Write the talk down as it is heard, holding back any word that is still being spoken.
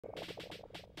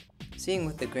Seeing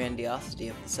with the grandiosity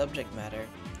of the subject matter,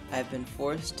 I have been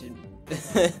forced to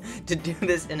to do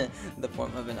this in the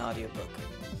form of an audiobook.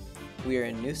 We are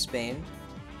in New Spain,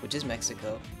 which is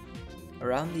Mexico,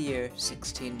 around the year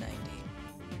 1690.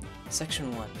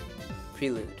 Section 1.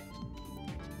 Prelude.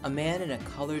 A man in a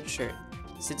collared shirt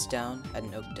sits down at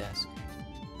an oak desk.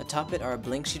 Atop it are a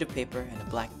blank sheet of paper and a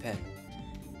black pen,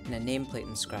 and a nameplate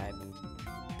inscribed,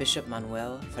 Bishop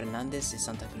Manuel Fernandez de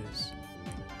Santa Cruz.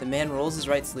 The man rolls his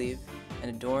right sleeve and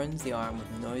adorns the arm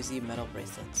with noisy metal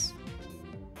bracelets.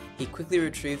 He quickly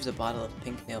retrieves a bottle of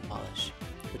pink nail polish,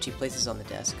 which he places on the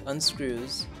desk,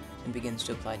 unscrews, and begins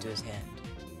to apply to his hand.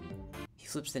 He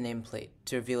flips the nameplate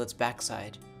to reveal its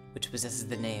backside, which possesses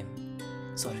the name,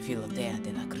 Sor Juana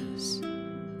de la Cruz.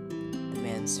 The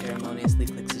man ceremoniously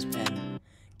clicks his pen.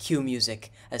 Cue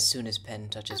music as soon as pen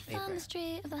touches paper.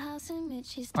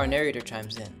 Our narrator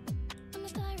chimes in.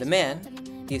 The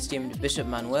man, the esteemed Bishop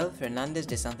Manuel Fernandez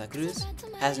de Santa Cruz,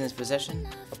 has in his possession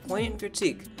a poignant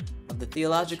critique of the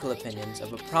theological opinions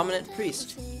of a prominent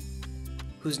priest,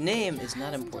 whose name is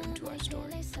not important to our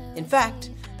story. In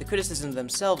fact, the criticisms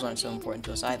themselves aren't so important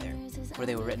to us either, for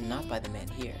they were written not by the man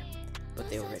here, but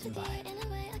they were written by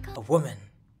a woman.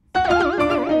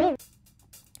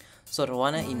 Sor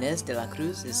Juana Inés de la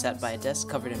Cruz is sat by a desk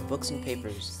covered in books and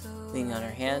papers, leaning on her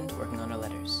hand, working on her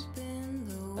letters.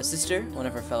 A sister, one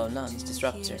of her fellow nuns,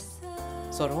 disrupts her.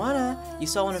 Sor Juana, you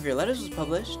saw one of your letters was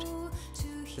published?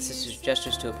 The sister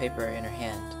gestures to a paper in her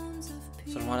hand.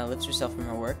 Sor Juana lifts herself from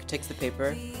her work, takes the paper,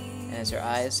 and as her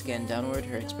eyes scan downward,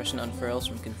 her expression unfurls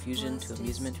from confusion to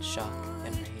amusement, shock,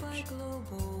 and rage.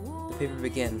 The paper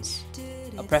begins,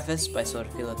 a preface by Sor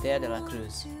Juana de la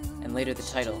Cruz, and later the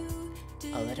title,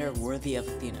 A Letter Worthy of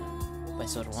Athena, by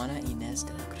Sor Juana Inés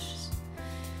de la Cruz.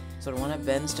 Sor Juana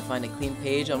bends to find a clean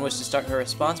page on which to start her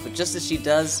response, but just as she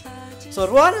does, Sor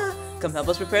Juana, come help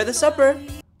us prepare the supper!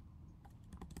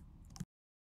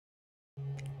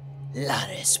 La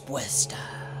respuesta.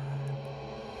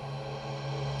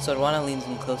 Sor Juana leans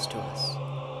in close to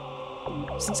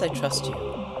us. Since I trust you,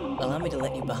 allow me to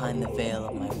let you behind the veil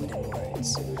of my wooden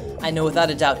words. I know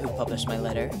without a doubt who published my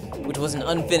letter, which was an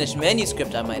unfinished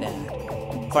manuscript, I might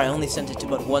add, for I only sent it to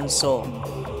but one soul,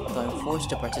 though I'm forced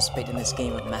to participate in this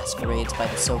game of masquerades by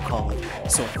the so-called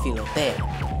Sor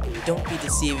Juana. Don't be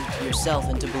deceived yourself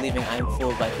into believing I am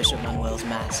fooled by Bishop Manuel's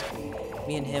mask.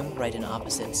 Me and him write in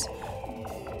opposites,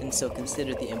 and so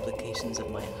consider the implications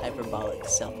of my hyperbolic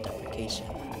self-deprecation.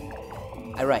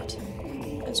 I write,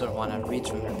 and Sor Juana reads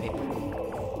from her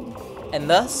paper. And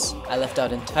thus, I left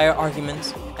out entire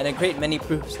arguments and a great many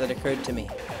proofs that occurred to me,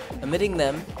 omitting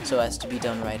them so as to be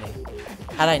done writing.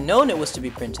 Had I known it was to be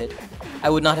printed, I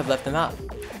would not have left them out,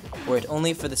 were it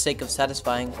only for the sake of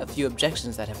satisfying a few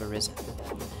objections that have arisen.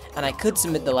 And I could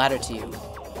submit the latter to you,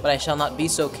 but I shall not be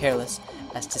so careless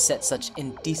as to set such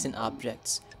indecent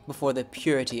objects before the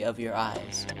purity of your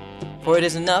eyes. For it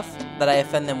is enough that I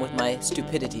offend them with my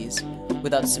stupidities,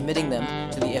 without submitting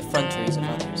them to the effronteries of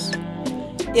others.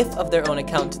 If of their own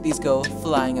account these go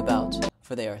flying about,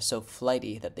 for they are so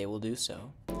flighty that they will do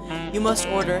so, you must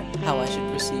order how I should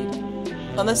proceed.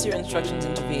 Unless your instructions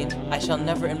intervene, I shall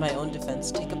never in my own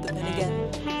defense take up the pen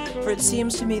again, for it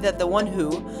seems to me that the one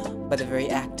who, by the very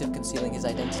act of concealing his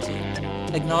identity,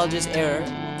 acknowledges error,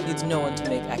 needs no one to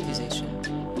make accusation.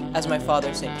 As my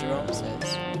father, St. Jerome,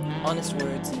 says, honest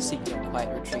words seek no quiet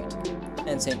retreat,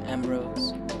 and St.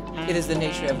 Ambrose, it is the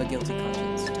nature of a guilty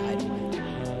conscience to hide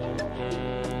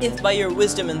away. If by your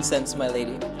wisdom and sense, my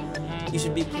lady, you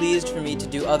should be pleased for me to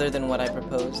do other than what I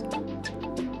propose,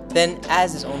 then,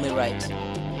 as is only right,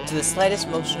 to the slightest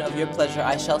motion of your pleasure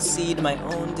I shall cede my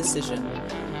own decision,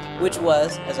 which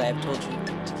was, as I have told you,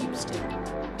 to keep still.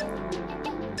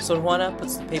 Sor Juana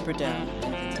puts the paper down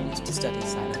and continues to study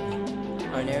silently.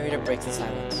 Our narrator breaks the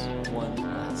silence one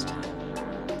last time.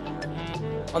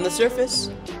 On the surface,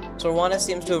 Sor Juana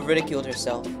seems to have ridiculed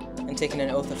herself and taken an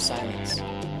oath of silence.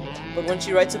 But when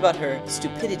she writes about her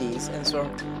stupidities and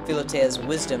Sor Filotea's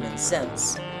wisdom and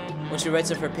sense, when she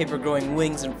writes of her paper growing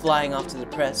wings and flying off to the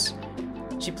press,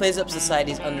 she plays up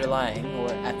society's underlying, or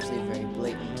actually very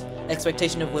blatant,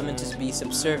 expectation of women to be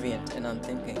subservient and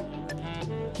unthinking.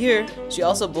 Here, she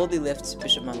also boldly lifts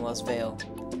Bishop Manuel's veil,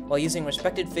 while using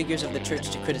respected figures of the church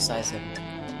to criticize him.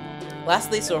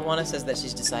 Lastly, Sor Juana says that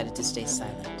she's decided to stay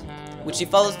silent, which she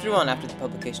follows through on after the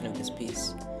publication of this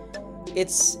piece.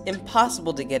 It's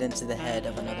impossible to get into the head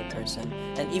of another person,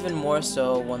 and even more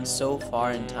so one so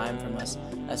far in time from us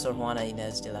as Sor Juana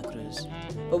Inés de la Cruz.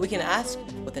 But we can ask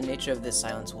what the nature of this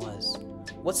silence was.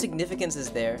 What significance is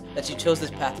there that she chose this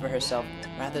path for herself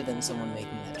rather than someone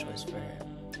making that choice for her?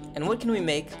 And what can we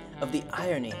make of the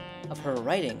irony of her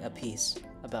writing a piece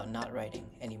about about not writing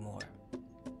anymore.